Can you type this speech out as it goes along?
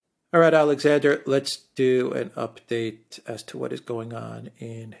All right, Alexander, let's do an update as to what is going on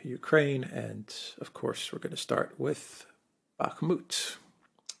in Ukraine. And of course, we're going to start with Bakhmut.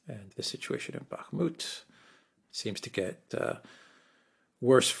 And the situation in Bakhmut seems to get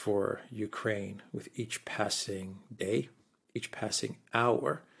worse for Ukraine with each passing day, each passing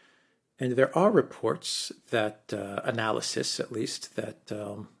hour. And there are reports that, analysis at least, that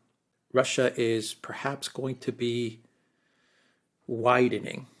Russia is perhaps going to be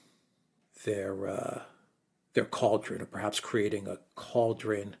widening their cauldron, or perhaps creating a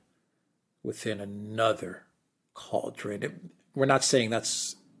cauldron within another cauldron. We're not saying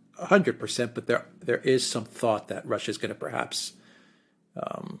that's 100%, but there is some thought that Russia is going to perhaps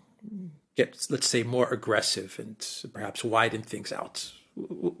get, let's say, more aggressive and perhaps widen things out.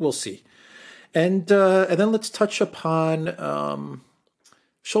 We'll see. And then let's touch upon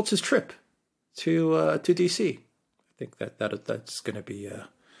Scholz's trip to DC. I think that's going to be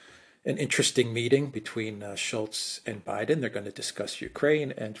an interesting meeting between Scholz and Biden. They're going to discuss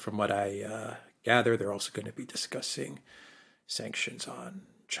Ukraine, and from what I gather, they're also going to be discussing sanctions on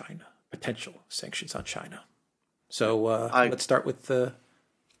China, potential sanctions on China. So let's start with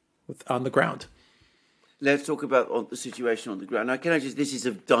on the ground. Let's talk about the situation on the ground. Now, this is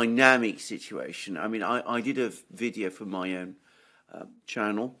a dynamic situation. I mean, I did a video for my own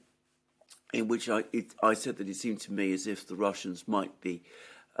channel in which I said that it seemed to me as if the Russians might be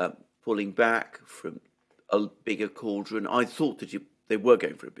pulling back from a bigger cauldron. I thought that they were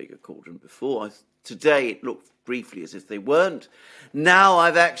going for a bigger cauldron before. Today it looked briefly as if they weren't. Now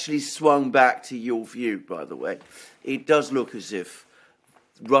I've actually swung back to your view, by the way. It does look as if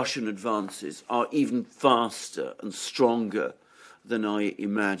Russian advances are even faster and stronger than I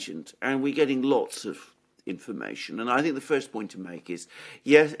imagined. And we're getting lots of information. And I think the first point to make is,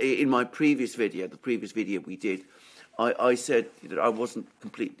 yes, in my previous video, the previous video we did, I said that I wasn't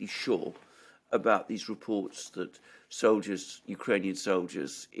completely sure about these reports that Ukrainian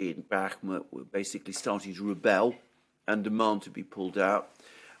soldiers in Bakhmut were basically starting to rebel and demand to be pulled out.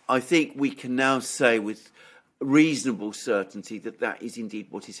 I think we can now say with reasonable certainty that is indeed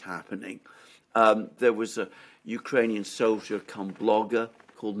what is happening. There was a Ukrainian soldier come blogger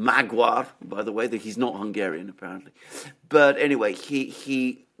called Magwar, by the way, that he's not Hungarian apparently. But anyway,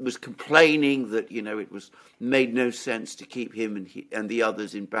 he was complaining that, it was made no sense to keep him and the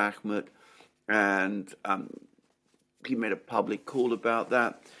others in Bakhmut. And he made a public call about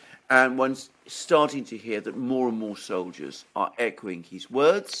that. And one's starting to hear that more and more soldiers are echoing his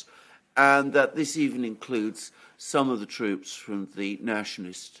words, and that this even includes some of the troops from the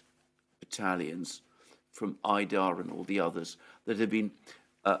nationalist battalions, from Aidar and all the others, that have been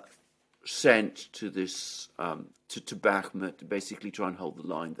sent to this to Bakhmut to basically try and hold the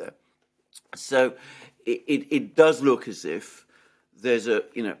line there. So it does look as if there's a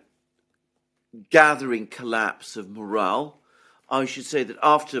gathering collapse of morale. I should say that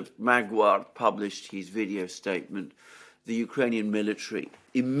after Magwar published his video statement, the Ukrainian military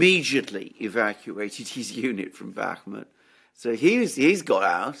immediately evacuated his unit from Bakhmut. So he's got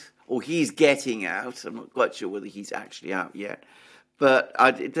out, or he's getting out. I'm not quite sure whether he's actually out yet. But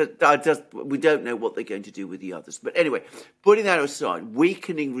we don't know what they're going to do with the others. But anyway, putting that aside,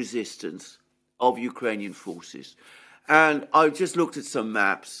 weakening resistance of Ukrainian forces. And I've just looked at some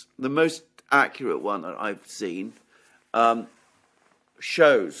maps. The most accurate one that I've seen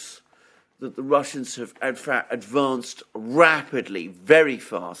shows that the Russians have, in fact, advanced rapidly, very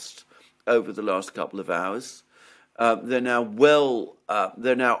fast over the last couple of hours. They're now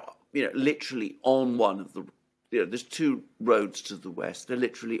literally on one of the. There's two roads to the west. They're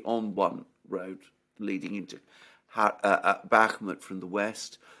literally on one road leading into Bakhmut from the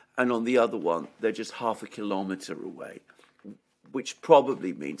west, and on the other one, they're just half a kilometre away, which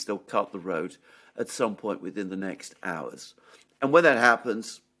probably means they'll cut the road at some point within the next hours. And when that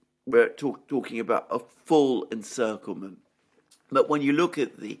happens, we're talking about a full encirclement. But when you look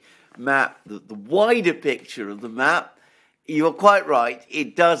at the map, the wider picture of the map, you're quite right.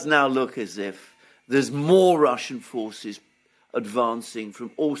 It does now look as if there's more Russian forces advancing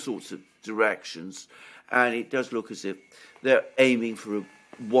from all sorts of directions, and it does look as if they're aiming for a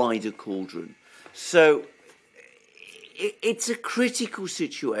wider cauldron. So it's a critical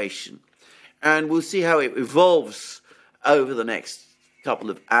situation, and we'll see how it evolves over the next couple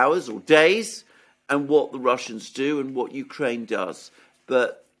of hours or days, and what the Russians do and what Ukraine does.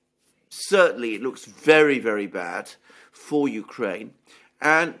 But certainly it looks very, very bad for Ukraine.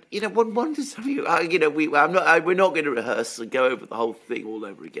 And, one wonders, we're not going to rehearse and go over the whole thing all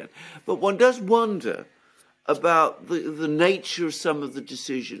over again. But one does wonder about the nature of some of the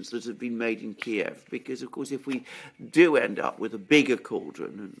decisions that have been made in Kiev. Because, of course, if we do end up with a bigger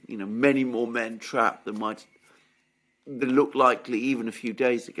cauldron and, many more men trapped than looked likely even a few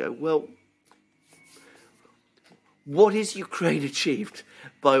days ago, well, what has Ukraine achieved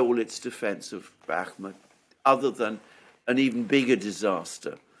by all its defense of Bakhmut, other than an even bigger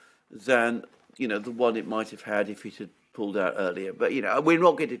disaster than, the one it might have had if it had pulled out earlier? But, we're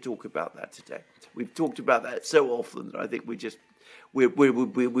not going to talk about that today. We've talked about that so often that I think we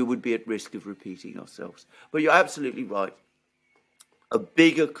would be at risk of repeating ourselves. But you're absolutely right. A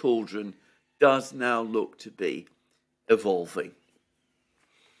bigger cauldron does now look to be evolving.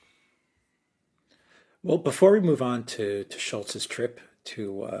 Well, before we move on to Scholz's trip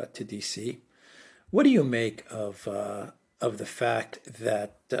to DC, what do you make of the fact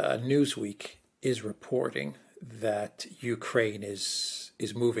that Newsweek is reporting that Ukraine is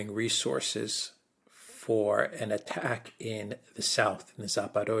moving resources for an attack in the south, in the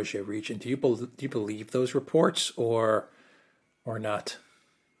Zaporozhye region? Do you believe those reports or not?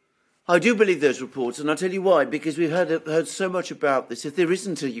 I do believe those reports, and I'll tell you why. Because we've heard so much about this. If there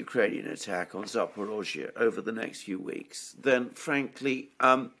isn't a Ukrainian attack on Zaporozhye over the next few weeks, then frankly,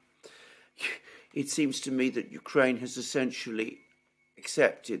 it seems to me that Ukraine has essentially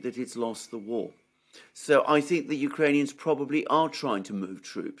accepted that it's lost the war. So I think the Ukrainians probably are trying to move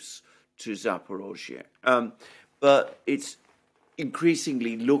troops to Zaporozhye. But it's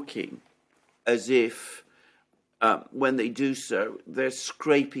increasingly looking as if when they do so, they're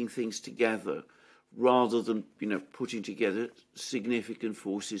scraping things together rather than, putting together significant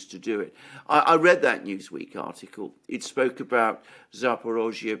forces to do it. I read that Newsweek article. It spoke about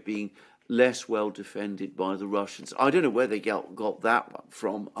Zaporozhye being less well defended by the Russians. I don't know where they got that one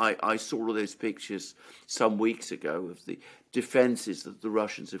from. I saw all those pictures some weeks ago of the defences that the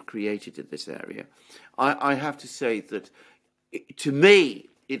Russians have created in this area. I have to say that, to me,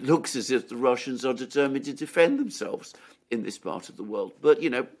 it looks as if the Russians are determined to defend themselves in this part of the world. But,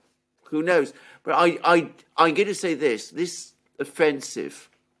 who knows? But I'm going to say this offensive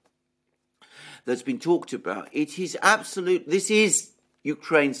that's been talked about, this is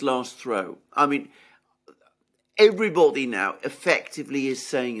Ukraine's last throw. I mean, everybody now effectively is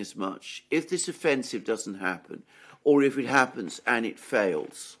saying as much. If this offensive doesn't happen, or if it happens and it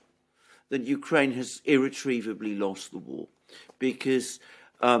fails, then Ukraine has irretrievably lost the war. Because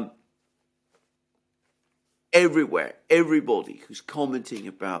everywhere, everybody who's commenting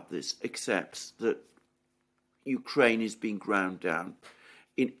about this accepts that Ukraine is being ground down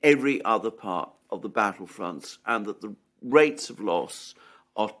in every other part of the battlefronts, and that the rates of loss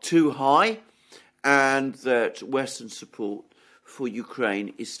are too high, and that Western support for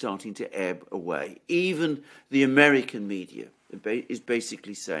Ukraine is starting to ebb away. Even the American media is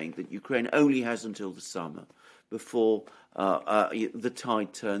basically saying that Ukraine only has until the summer before the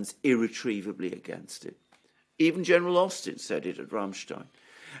tide turns irretrievably against it. Even General Austin said it at Ramstein.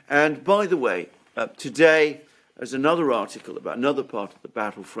 And by the way, today there's another article about another part of the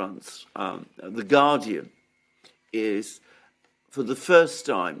battlefronts. The Guardian is, for the first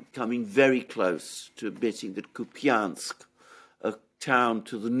time, coming very close to admitting that Kupyansk, a town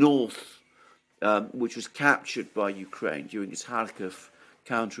to the north, which was captured by Ukraine during its Kharkiv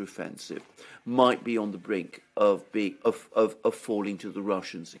counteroffensive, might be on the brink of falling to the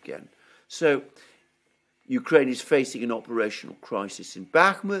Russians again. So Ukraine is facing an operational crisis in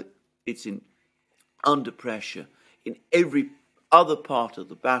Bakhmut. It's under pressure in every other part of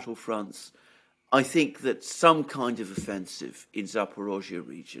the battlefronts. I think that some kind of offensive in Zaporozhye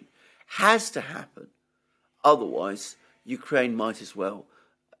region has to happen. Otherwise, Ukraine might as well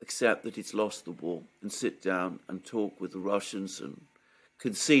accept that it's lost the war and sit down and talk with the Russians and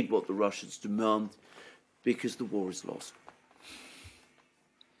concede what the Russians demand, because the war is lost.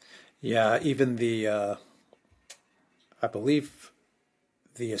 Yeah, even I believe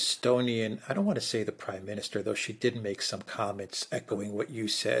the Estonian, I don't want to say the prime minister, though she did make some comments echoing what you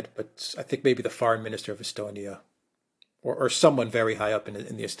said, but I think maybe the foreign minister of Estonia or someone very high up in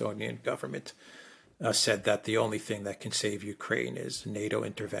the Estonian government said that the only thing that can save Ukraine is NATO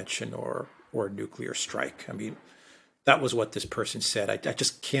intervention or nuclear strike. I mean, that was what this person said. I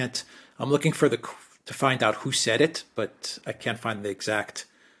just can't. I'm looking to find out who said it, but I can't find the exact.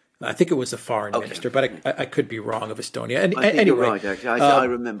 I think it was the foreign minister, but I could be wrong of Estonia. And I think anyway, you're right. Actually, I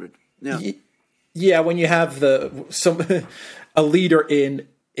remembered. Yeah, yeah. When you have a leader in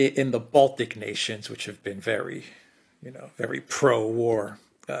the Baltic nations, which have been very pro-war,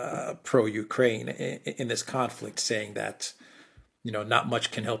 pro-Ukraine in this conflict, saying that not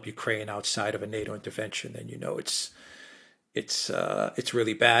much can help Ukraine outside of a NATO intervention, then it's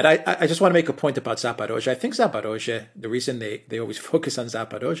really bad. I just want to make a point about Zaporozhye. I think Zaporozhye, the reason they always focus on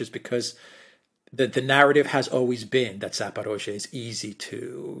Zaporozhye is because the narrative has always been that Zaporozhye is easy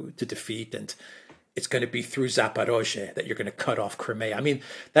to defeat, and it's going to be through Zaporozhye that you're going to cut off Crimea. I mean,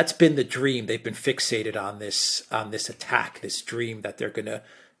 that's been the dream. They've been fixated on this attack, this dream that they're going to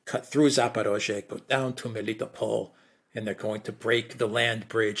cut through Zaporozhye, go down to Melitopol, and they're going to break the land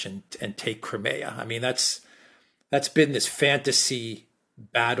bridge and take Crimea. I mean, that's been this fantasy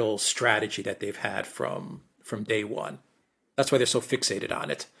battle strategy that they've had from day one. That's why they're so fixated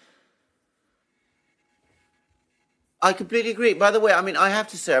on it. I completely agree. By the way, I mean, I have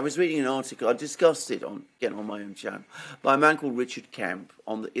to say, I was reading an article, I discussed it on my own channel, by a man called Richard Kemp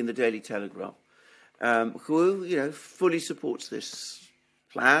in the Daily Telegraph, who, fully supports this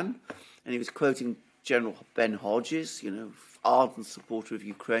plan. And he was quoting General Ben Hodges, ardent supporter of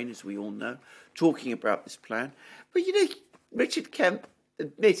Ukraine, as we all know, talking about this plan. But, Richard Kemp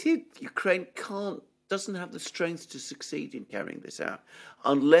admitted Ukraine doesn't have the strength to succeed in carrying this out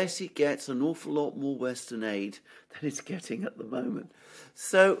unless it gets an awful lot more Western aid than it's getting at the moment.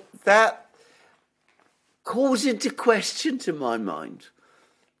 So that calls into question, to my mind,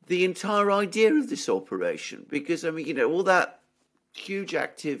 the entire idea of this operation. Because, I mean, all that huge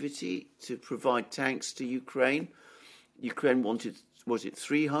activity to provide tanks to Ukraine. Ukraine wanted, was it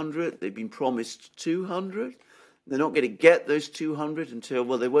 300? They've been promised 200. They're not going to get those 200 until,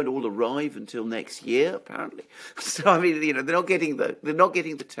 well, they won't all arrive until next year, apparently. So, I mean, they're not getting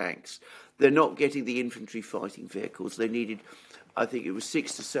the tanks. They're not getting the infantry fighting vehicles. They needed, I think it was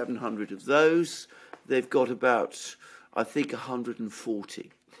 600 to 700 of those. They've got about, I think,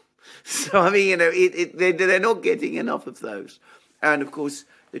 140. So, I mean, they're not getting enough of those. And, of course,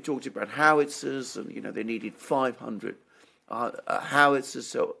 they talked about howitzers, and, they needed 500 howitzers.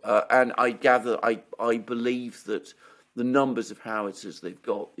 So, and I believe that the numbers of howitzers they've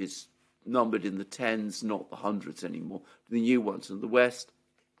got is numbered in the tens, not the hundreds anymore, the new ones in the West.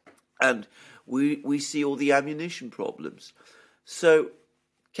 And we see all the ammunition problems. So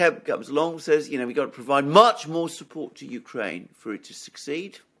Kemp comes along and says, we've got to provide much more support to Ukraine for it to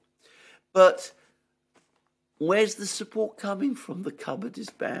succeed. But where's the support coming from? The cupboard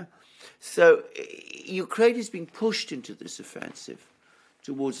is bare. So Ukraine is being pushed into this offensive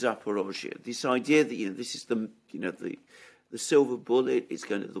towards Zaporozhye. This idea that this is the silver bullet is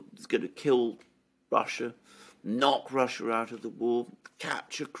going to kill Russia, knock Russia out of the war,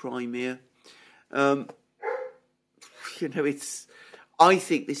 capture Crimea. It's. I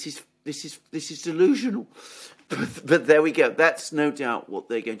think this is delusional, but there we go. That's no doubt what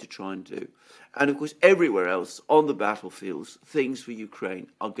they're going to try and do. And, of course, everywhere else on the battlefields, things for Ukraine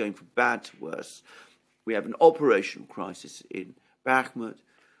are going from bad to worse. We have an operational crisis in Bakhmut.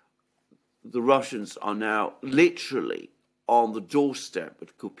 The Russians are now literally on the doorstep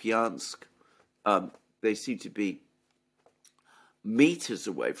at Kupyansk. They seem to be meters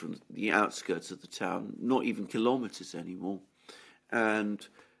away from the outskirts of the town, not even kilometers anymore. And,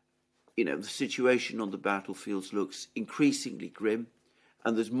 the situation on the battlefields looks increasingly grim.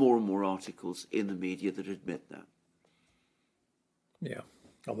 And there's more and more articles in the media that admit that. Yeah,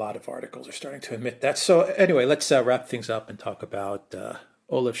 a lot of articles are starting to admit that. So anyway, let's wrap things up and talk about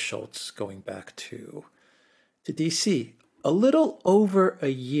Olaf Scholz going back to D.C. A little over a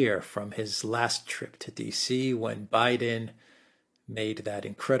year from his last trip to D.C. when Biden made that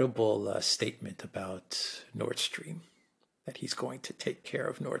incredible statement about Nord Stream, that he's going to take care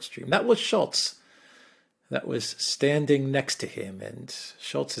of Nord Stream. That was Scholz. That was standing next to him, and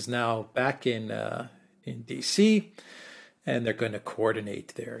Scholz is now back in D.C., and they're going to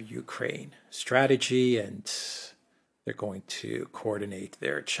coordinate their Ukraine strategy, and they're going to coordinate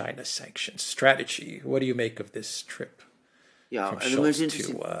their China sanctions strategy. What do you make of this trip? Yeah, from and the most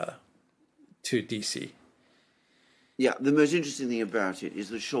Scholz to D.C.? Yeah, the most interesting thing about it is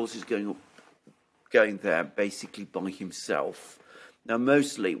that Scholz is going there basically by himself. Now,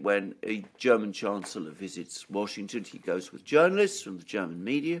 mostly when a German chancellor visits Washington, he goes with journalists from the German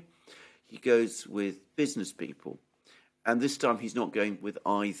media. He goes with business people. And this time he's not going with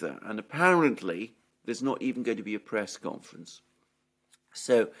either. And apparently there's not even going to be a press conference.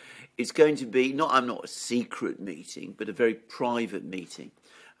 So it's going to be not a secret meeting, but a very private meeting.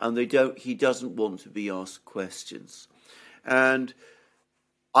 And he doesn't want to be asked questions. And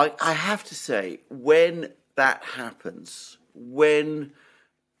I have to say, when that happens, when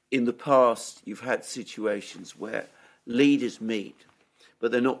in the past you've had situations where leaders meet, but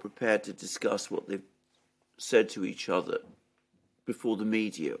they're not prepared to discuss what they've said to each other before the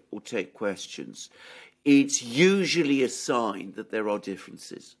media or take questions, it's usually a sign that there are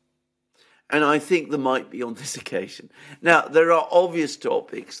differences. And I think there might be on this occasion. Now, there are obvious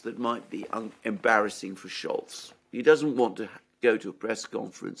topics that might be embarrassing for Scholz. He doesn't want to go to a press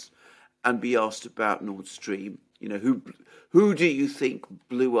conference and be asked about Nord Stream. You know, who do you think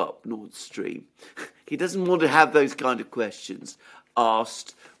blew up Nord Stream? He doesn't want to have those kind of questions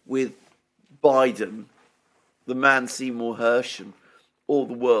asked with Biden, the man Seymour Hersh and all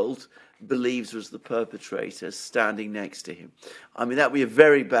the world believes was the perpetrator, standing next to him. I mean, that would be a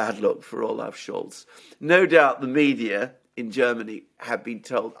very bad look for Olaf Scholz. No doubt the media in Germany have been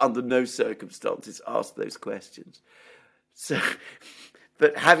told, under no circumstances, ask those questions. So,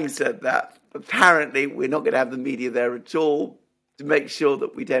 but having said that, apparently we're not going to have the media there at all to make sure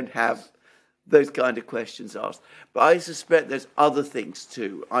that we don't have those kind of questions asked. But I suspect there's other things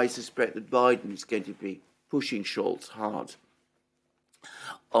too. I suspect that Biden is going to be pushing Scholz hard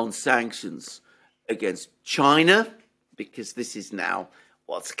on sanctions against China, because this is now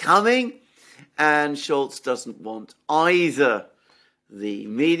what's coming. And Scholz doesn't want either the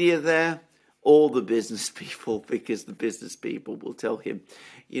media there or the business people, because the business people will tell him,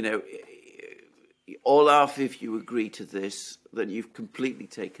 you know, Olaf, if you agree to this, then you've completely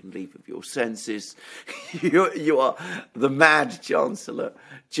taken leave of your senses. You are the mad chancellor.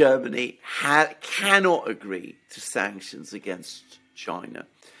 Germany cannot agree to sanctions against China.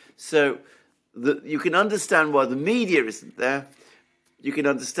 So you can understand why the media isn't there. You can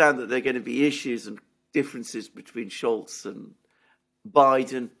understand that there are going to be issues and differences between Scholz and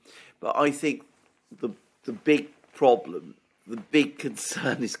Biden. But I think the big problem, the big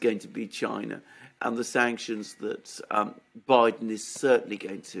concern is going to be China and the sanctions that Biden is certainly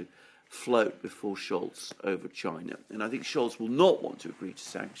going to float before Scholz over China. And I think Scholz will not want to agree to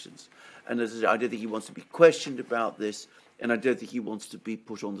sanctions. And as I said, I don't think he wants to be questioned about this, and I don't think he wants to be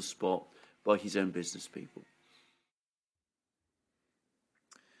put on the spot by his own business people.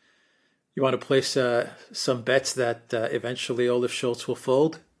 You want to place some bets that eventually Olaf Scholz will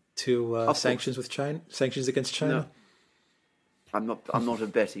fold to sanctions with China, sanctions against China? No. I'm not a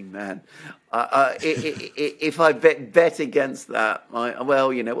betting man. If I bet against that,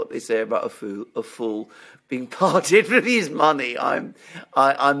 well, you know what they say about a fool being parted from his money. I'm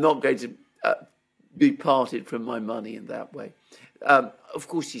not going to be parted from my money in that way. Of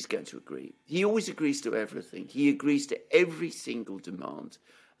course, he's going to agree. He always agrees to everything. He agrees to every single demand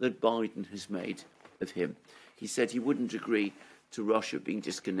that Biden has made of him. He said he wouldn't agree to Russia being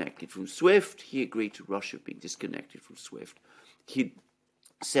disconnected from SWIFT. He agreed to Russia being disconnected from SWIFT. He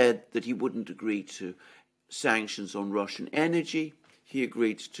said that he wouldn't agree to sanctions on Russian energy. He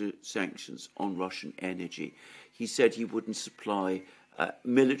agreed to sanctions on Russian energy. He said he wouldn't supply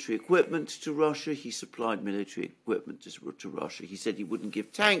military equipment to Russia. He supplied military equipment to Russia. He said he wouldn't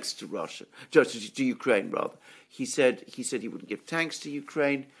give tanks to Russia, to Ukraine rather. He said he wouldn't give tanks to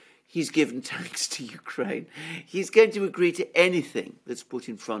Ukraine. He's given tanks to Ukraine. He's going to agree to anything that's put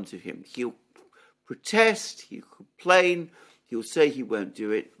in front of him. He'll protest, he'll complain, he'll say he won't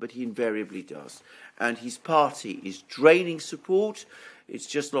do it, but he invariably does. And his party is draining support. It's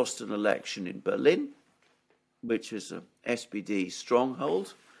just lost an election in Berlin, which is a SPD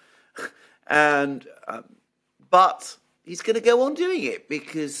stronghold. And but he's going to go on doing it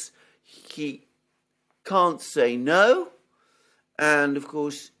because he can't say no. And, of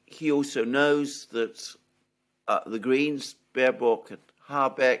course, he also knows that the Greens, Baerbock and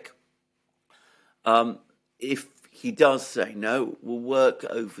Habeck, if he does say no, will work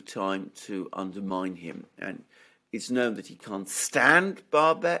overtime to undermine him. And it's known that he can't stand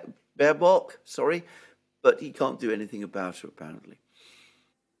Baerbock, but he can't do anything about her, apparently.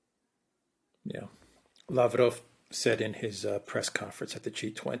 Yeah. Lavrov said in his press conference at the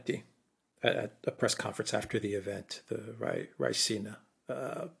G20, at a press conference after the event, the Raisina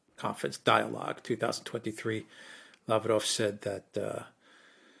Conference Dialogue 2023, Lavrov said that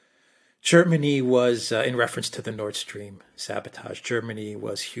Germany was, in reference to the Nord Stream sabotage, Germany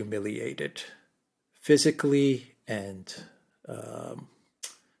was humiliated physically and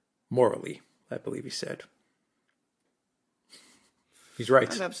morally, I believe he said. He's right.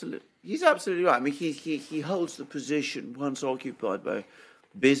 He's absolutely right. I mean, he holds the position once occupied by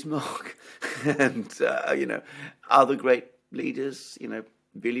Bismarck and, other great leaders,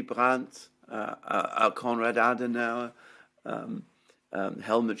 Willy Brandt, Konrad Adenauer,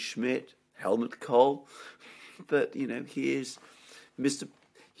 Helmut Schmidt, Helmut Kohl. But, he's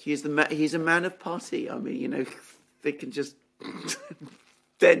a man of party. I mean, they can just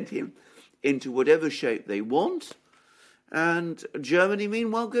bend him into whatever shape they want. And Germany,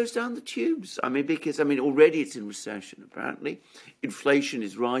 meanwhile, goes down the tubes. Because already it's in recession, apparently. Inflation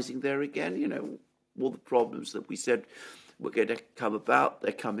is rising there again. All the problems that we said were going to come about.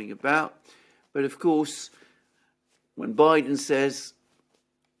 They're coming about. But of course, when Biden says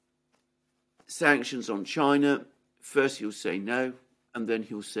sanctions on China, first he'll say no, and then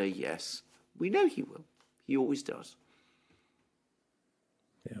he'll say yes. We know he will. He always does.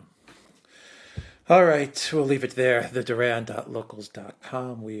 Yeah. All right, we'll leave it there.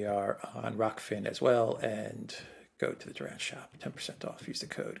 TheDuran.locals.com. We are on Rockfin as well, and go to the Duran shop. 10% off. Use the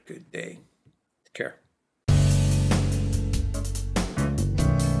code. Good day. Take care.